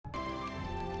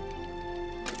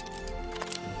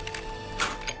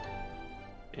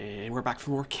And we're back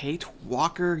for more Kate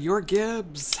Walker,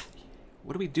 YourGibs.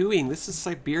 What are we doing? This is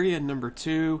Syberian number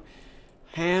 2.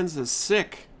 Hans is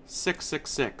sick.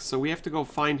 Sick. So we have to go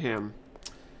find him.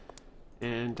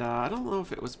 And I don't know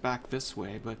if it was back this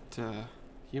way, but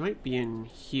he might be in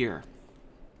here.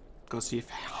 Go see if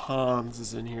Hans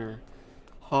is in here.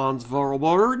 Hans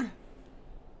Voralberg.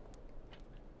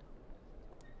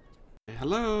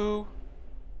 Hello.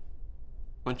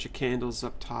 Bunch of candles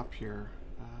up top here.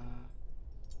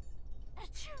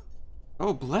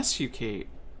 Oh, bless you, Kate.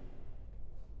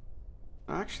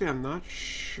 Actually, I'm not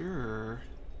sure.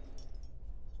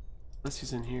 Unless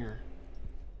he's in here.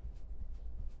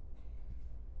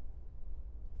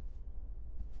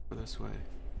 Go this way.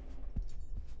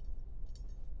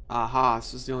 Aha,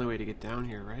 this is the only way to get down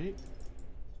here, right?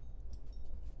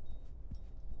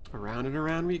 Around and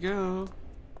around we go.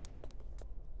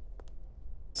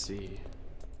 Let's see.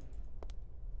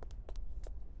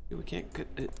 We can't get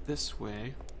it this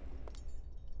way.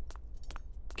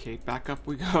 Okay, back up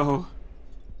we go.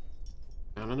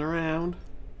 Down and around.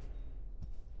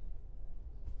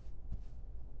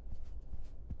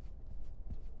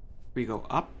 We go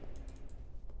up.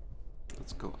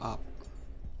 Let's go up.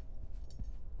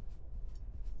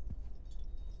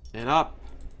 And up.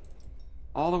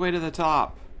 All the way to the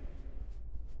top.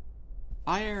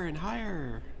 Higher and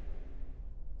higher.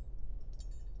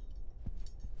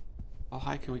 How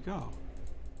high can we go?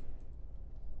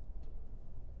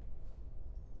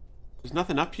 There's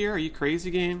nothing up here? Are you crazy,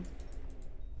 game?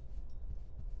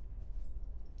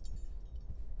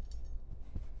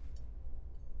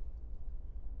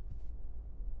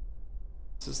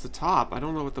 This is the top. I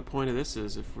don't know what the point of this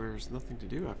is if there's nothing to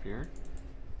do up here.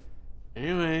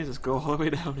 Anyways, let's go all the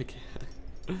way down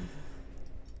again.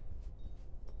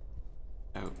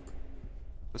 Out.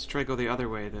 Let's try to go the other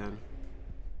way then.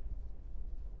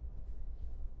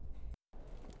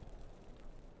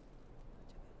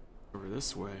 Over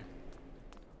this way.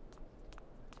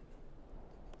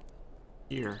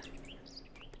 Here.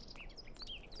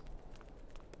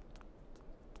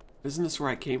 Isn't this where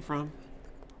I came from?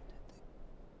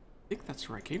 I think that's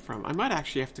where I came from. I might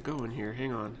actually have to go in here.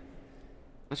 Hang on.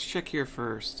 Let's check here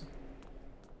first.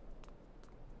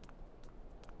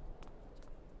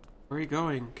 Where are you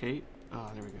going, Kate?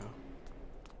 Oh, there we go.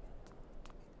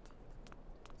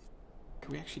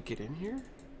 Can we actually get in here?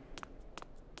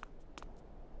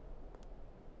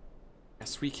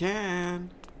 Yes, we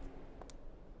can.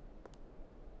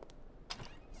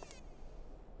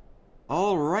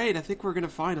 All right, I think we're gonna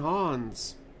find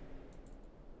Hans.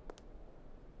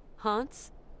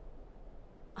 Hans?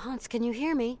 Hans, can you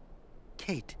hear me?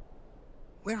 Kate,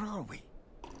 where are we?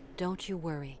 Don't you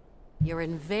worry. You're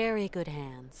in very good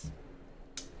hands.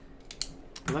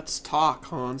 Let's talk,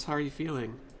 Hans. How are you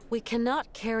feeling? We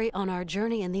cannot carry on our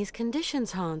journey in these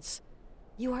conditions, Hans.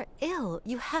 You are ill.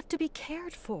 You have to be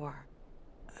cared for.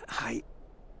 I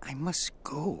must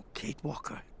go, Kate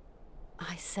Walker.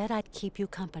 I said I'd keep you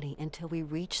company until we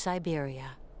reach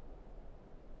Syberia.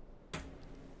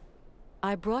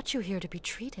 I brought you here to be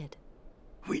treated.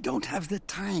 We don't have the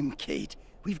time, Kate.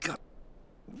 We've got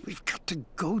to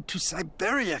go to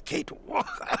Syberia, Kate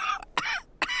Walker.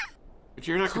 But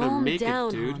you're not gonna make down,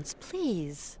 it, dude. Hans,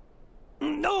 please.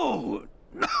 No.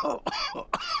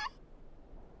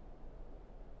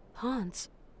 Hans,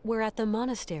 we're at the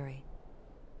monastery.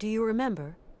 Do you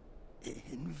remember?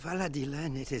 In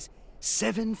Valadilen, it is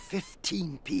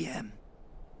 7:15 p.m.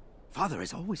 Father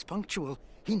is always punctual.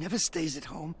 He never stays at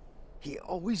home. He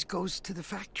always goes to the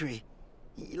factory.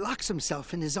 He locks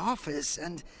himself in his office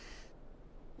and...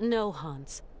 No,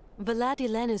 Hans.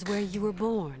 Valadilen is where you were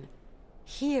born.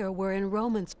 Here, we're in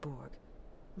Romansburg.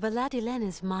 Valadilen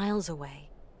is miles away.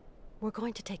 We're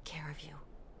going to take care of you.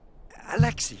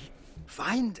 Alexei.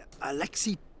 Find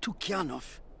Alexei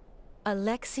Tukyanov.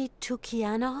 Alexei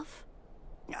Tukyanov?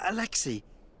 Alexei.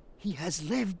 He has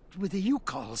lived with the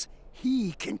Yukols.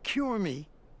 He can cure me.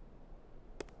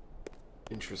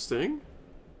 Interesting.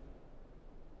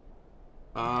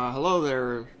 Hello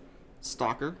there,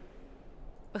 stalker.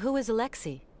 Who is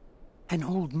Alexei? An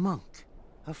old monk.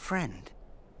 A friend.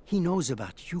 He knows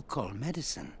about Yukol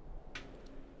medicine.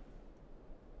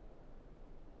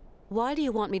 Why do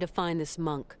you want me to find this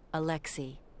monk,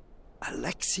 Alexei?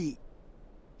 Alexei,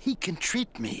 he can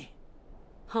treat me.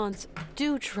 Hans,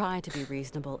 do try to be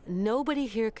reasonable. Nobody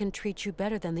here can treat you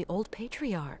better than the old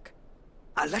patriarch.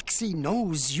 Alexei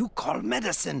knows Yukol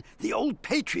medicine. The old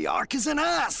patriarch is an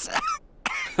ass.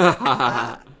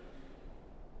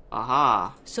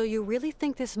 Aha. So you really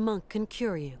think this monk can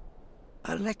cure you?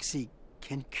 Alexei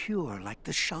can cure like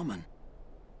the shaman.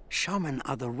 Shaman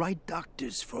are the right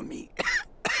doctors for me.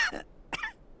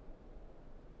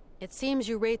 It seems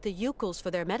you rate the Yukels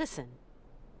for their medicine.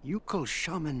 Yukel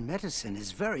shaman medicine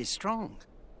is very strong.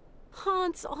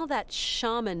 Hans, all that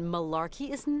shaman malarkey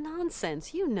is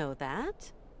nonsense. You know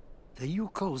that. The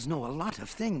Yukels know a lot of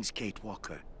things, Kate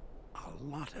Walker. A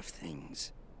lot of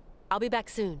things. I'll be back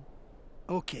soon.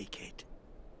 Okay, Kate.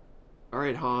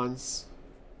 Alright, Hans.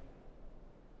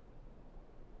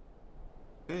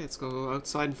 Okay, let's go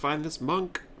outside and find this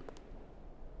monk.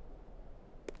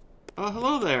 Oh,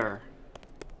 hello there,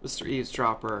 Mr.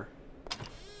 Eavesdropper.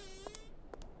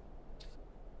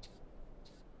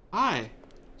 Hi.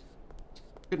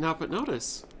 Couldn't help but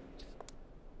notice.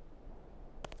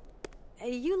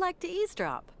 You like to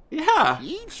eavesdrop? Yeah.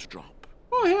 Eavesdrop?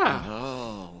 Oh, yeah.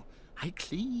 No, I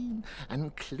clean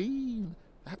and clean,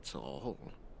 that's all.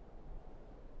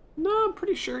 No, I'm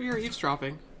pretty sure you're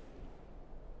eavesdropping.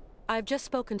 I've just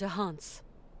spoken to Hans.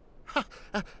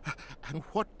 And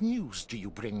what news do you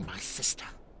bring, my sister?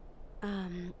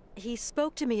 He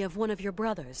spoke to me of one of your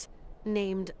brothers,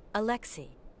 named Alexei.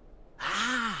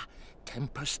 Ah,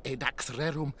 tempus edax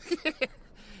rerum.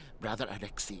 Brother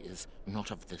Alexei is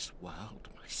not of this world,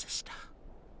 my sister.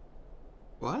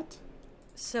 What?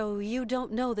 So you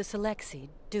don't know this Alexei,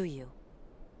 do you?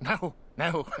 No,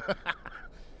 no.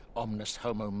 Omnis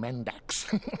homo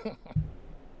mendax.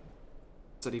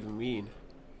 What's that even mean?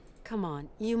 Come on,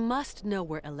 you must know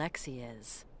where Alexei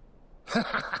is.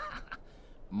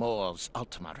 Mors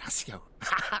ultima ratio.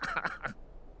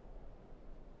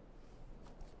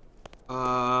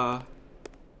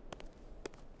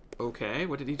 Okay,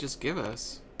 what did he just give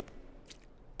us?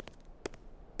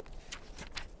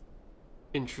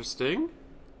 Interesting.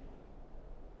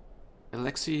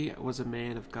 Alexei was a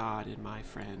man of God and my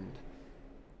friend.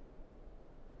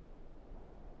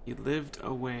 He lived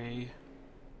away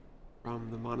from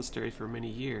the monastery for many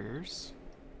years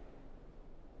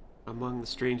among the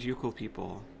strange Yukel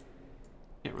people.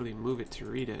 Can't really move it to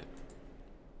read it.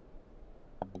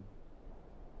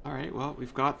 Alright, well,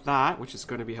 we've got that, which is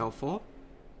going to be helpful.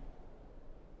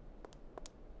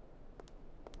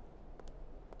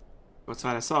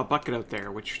 Outside, I saw a bucket out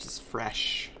there, which is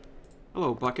fresh.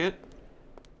 Hello, bucket.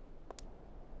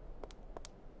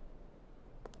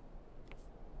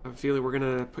 I have a feeling we're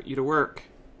gonna put you to work.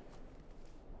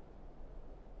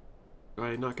 Do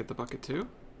I not get the bucket too?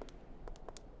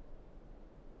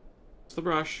 It's the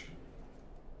brush.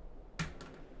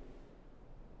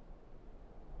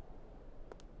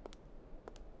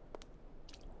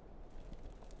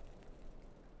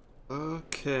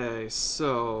 Okay,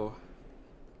 so...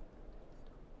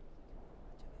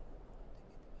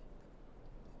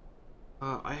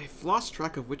 I've lost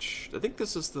track of which... I think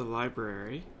this is the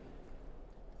library.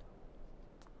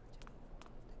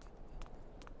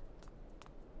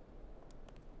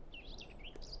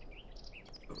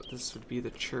 Oh, this would be the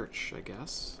church, I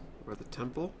guess. Or the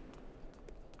temple.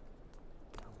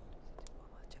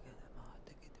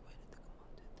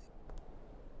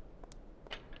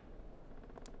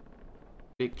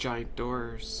 Big giant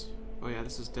doors. Oh yeah,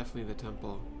 this is definitely the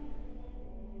temple.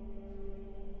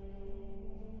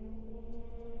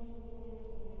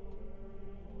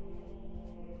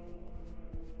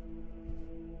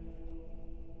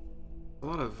 A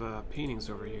lot of paintings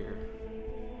over here.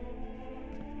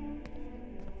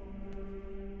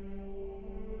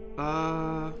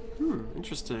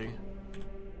 Interesting.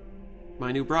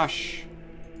 My new brush.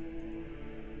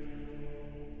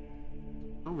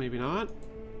 Oh, maybe not.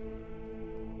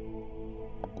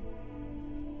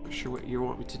 Not sure what you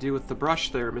want me to do with the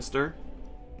brush there, mister.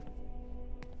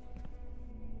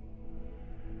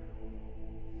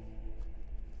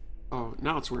 Oh,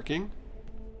 now it's working.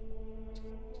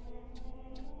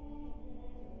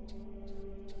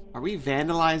 Are we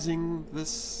vandalizing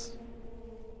this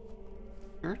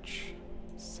church?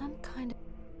 Some kind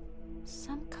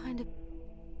of...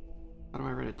 How do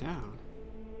I write it down?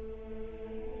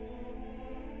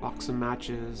 Box of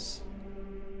matches.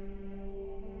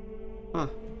 Huh.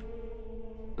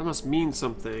 That must mean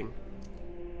something.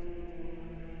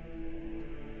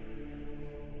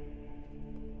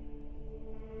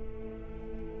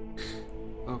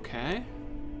 Okay.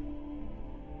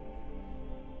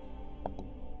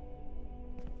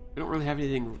 I don't really have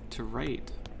anything to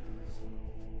write.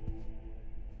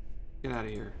 Get out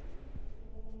of here.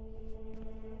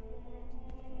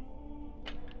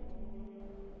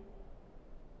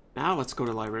 Now let's go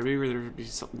to the library. Maybe there'll be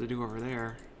something to do over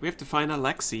there. We have to find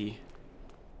Alexei,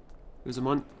 who's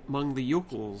among the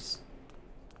yokels.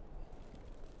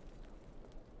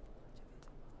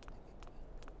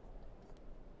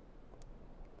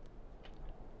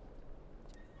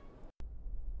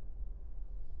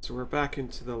 So we're back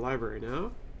into the library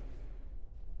now.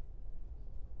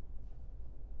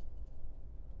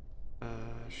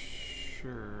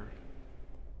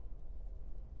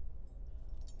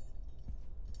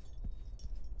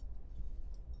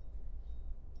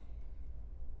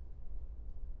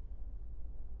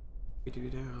 We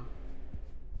do now.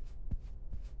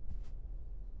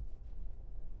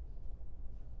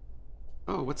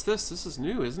 Oh, what's this? This is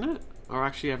new, isn't it? Or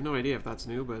actually, I have no idea if that's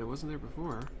new, but it wasn't there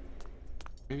before.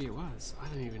 Maybe it was. I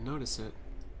didn't even notice it.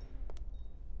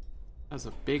 That's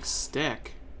a big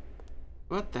stick.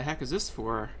 What the heck is this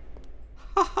for?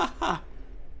 Ha ha ha!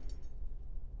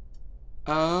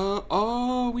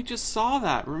 Oh, we just saw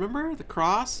that. Remember? The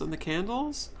cross and the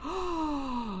candles?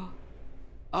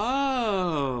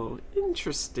 Oh,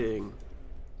 interesting.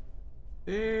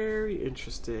 Very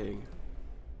interesting.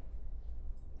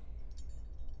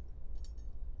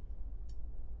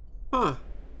 Huh.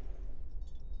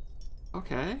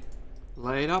 Okay.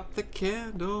 Light up the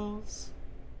candles.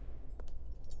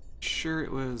 Sure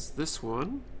it was this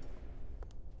one.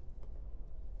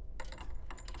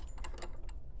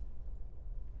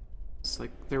 It's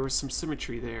like there was some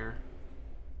symmetry there.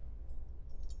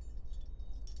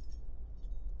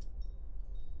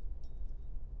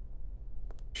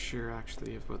 Sure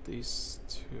actually about these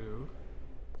two.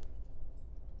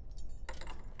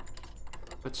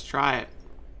 Let's try it.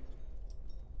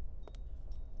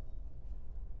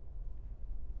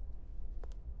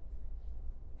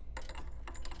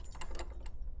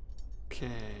 Okay.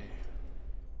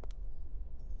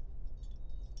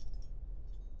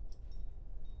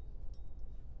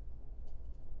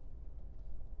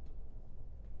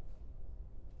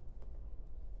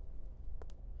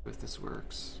 If this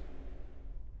works.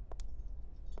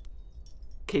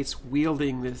 Kate's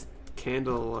wielding this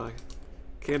candle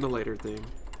lighter thing.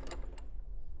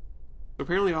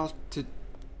 Apparently all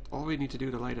we need to do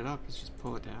to light it up is just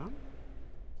pull it down.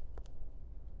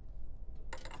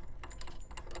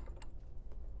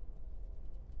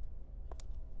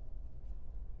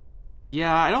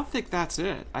 Yeah, I don't think that's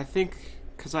it. I think,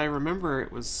 because I remember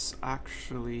it was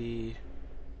actually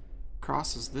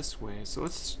crosses this way. So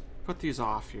let's put these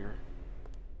off here.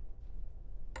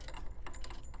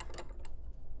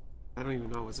 I don't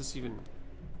even know, is this even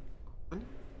on?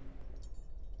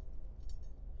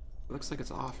 It looks like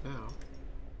it's off now.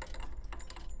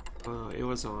 It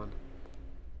was on.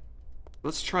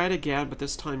 Let's try it again, but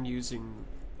this time using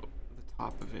the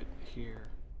top of it here.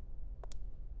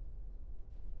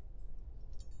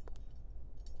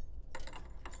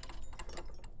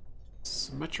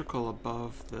 Symmetrical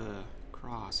above the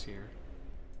cross here.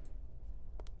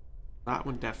 That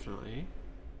one definitely.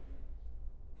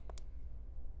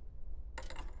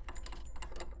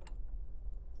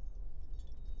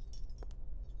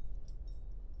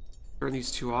 Turn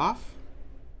these two off.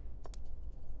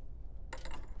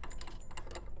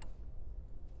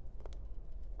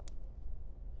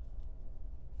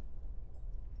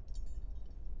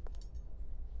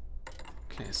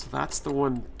 Okay, so that's the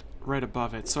one right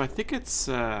above it. So I think it's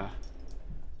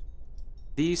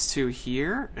these two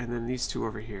here, and then these two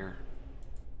over here.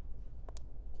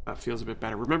 That feels a bit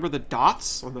better. Remember the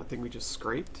dots on that thing we just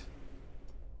scraped?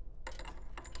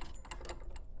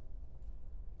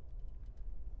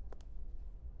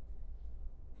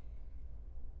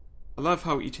 I love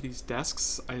how each of these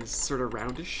desks is sort of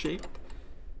roundish shaped.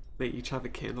 They each have a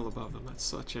candle above them. That's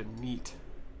such a neat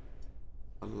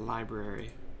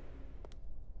library.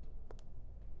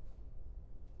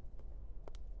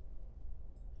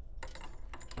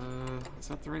 Is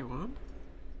that the right one?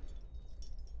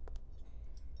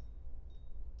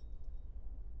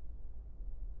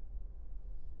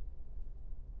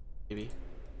 Maybe.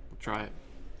 We'll try it.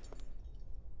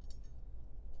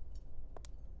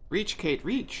 Reach, Kate,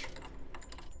 reach!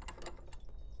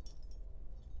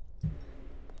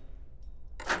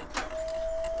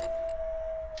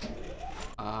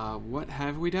 What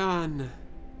have we done?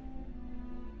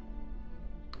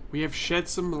 We have shed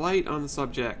some light on the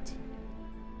subject.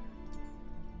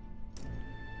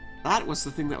 That was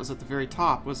the thing that was at the very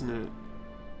top, wasn't it?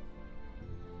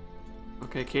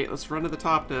 Okay, Kate, let's run to the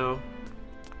top now.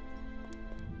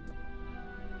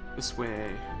 This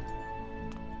way.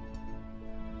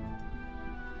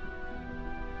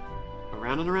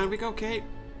 Around and around we go, Kate.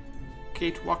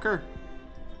 Kate Walker.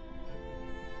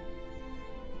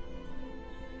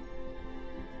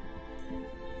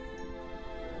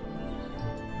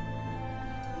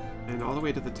 And all the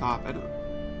way to the top. I don't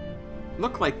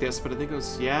look like this, but I think it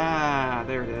goes, yeah,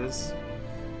 there it is.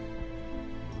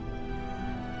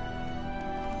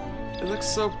 It looks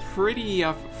so pretty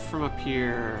up from up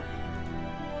here.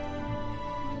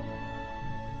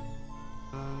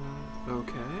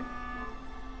 Okay.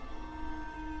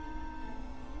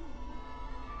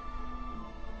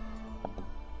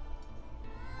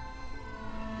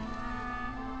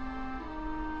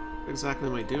 What exactly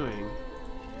am I doing?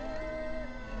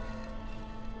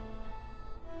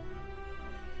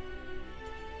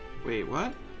 Wait,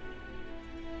 what?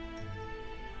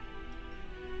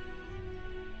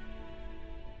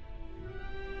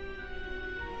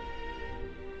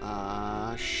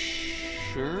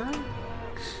 Sure?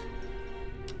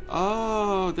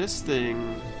 Oh, this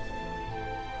thing.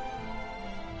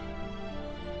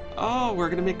 Oh, we're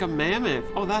gonna make a mammoth.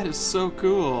 Oh, that is so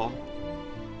cool.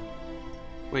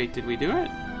 Wait, did we do it?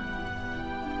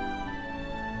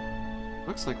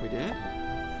 Looks like we did.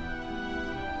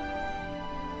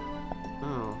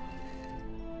 Oh.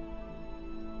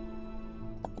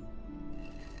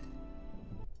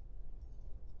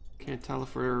 Can't tell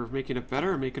if we're making it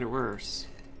better or making it worse.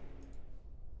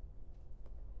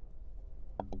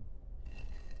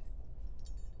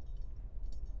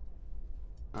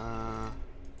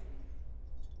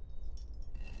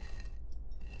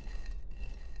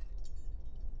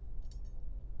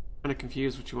 Kind of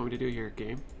confused what you want me to do here,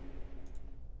 game.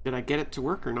 Did I get it to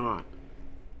work or not?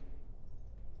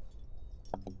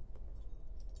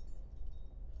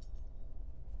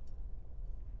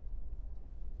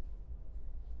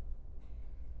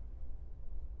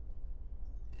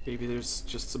 Maybe there's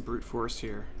just some brute force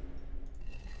here.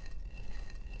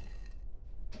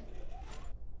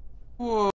 Whoa.